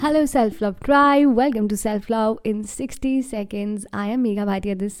Hello, Self Love Tribe. Welcome to Self Love in 60 Seconds. I am Megha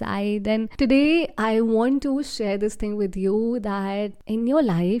Bhatia this side, and today I want to share this thing with you that in your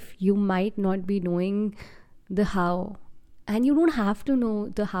life you might not be knowing the how. And you don't have to know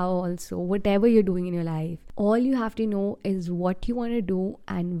the how also, whatever you're doing in your life. All you have to know is what you want to do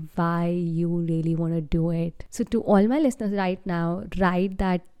and why you really want to do it. So, to all my listeners right now, write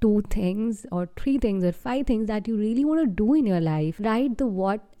that 2 things or 3 things or 5 things that you really want to do in your life. Write the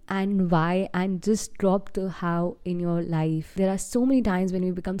what and why and just drop the how in your life. There are so many times when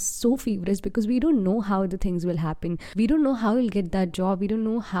we become so feverish because we don't know how the things will happen. We don't know how we'll get that job. We don't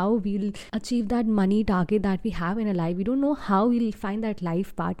know how we'll achieve that money target that we have in our life. We don't know how we'll find that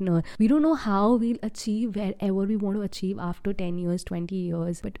life partner. We don't know how we'll achieve wherever we want to achieve after 10 years, 20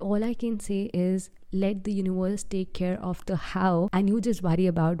 years. But all I can say is let the universe take care of the how, and you just worry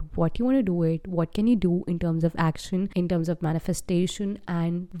about what you want to do it, what can you do in terms of action, in terms of manifestation,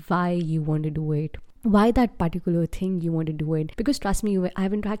 and why you want to do it, why that particular thing you want to do it. Because trust me,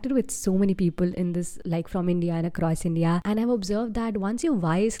 I've interacted with so many people in this, like from India and across India, and I've observed that once your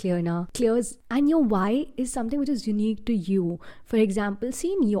why is clear and your why is something which is unique to you. For example,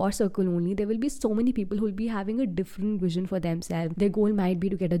 see in your circle only, there will be so many people who will be having a different vision for themselves. Their goal might be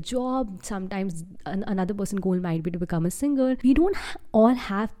to get a job. Sometimes another person's goal might be to become a singer. We don't all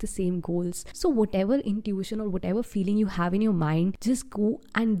have the same goals. So whatever intuition or whatever feeling you have in your mind, just go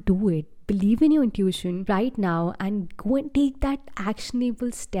and do it. Believe in your intuition right now and go and take that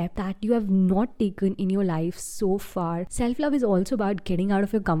actionable step that you have not taken in your life so far. Self-love is also about getting out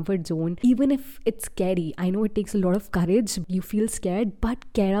of your comfort zone, even if it's scary. I know it takes a lot of courage. You feel scared, but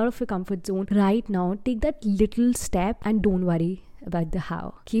get out of your comfort zone right now. Take that little step and don't worry about the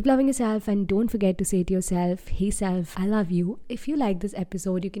how. Keep loving yourself and don't forget to say to yourself, hey self, I love you. If you like this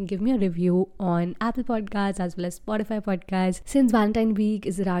episode, you can give me a review on Apple Podcasts as well as Spotify Podcasts. Since Valentine week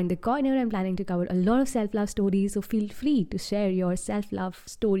is around the corner, I'm planning to cover a lot of self-love stories, so feel free to share your self-love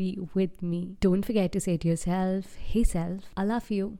story with me. Don't forget to say to yourself, hey self, I love you.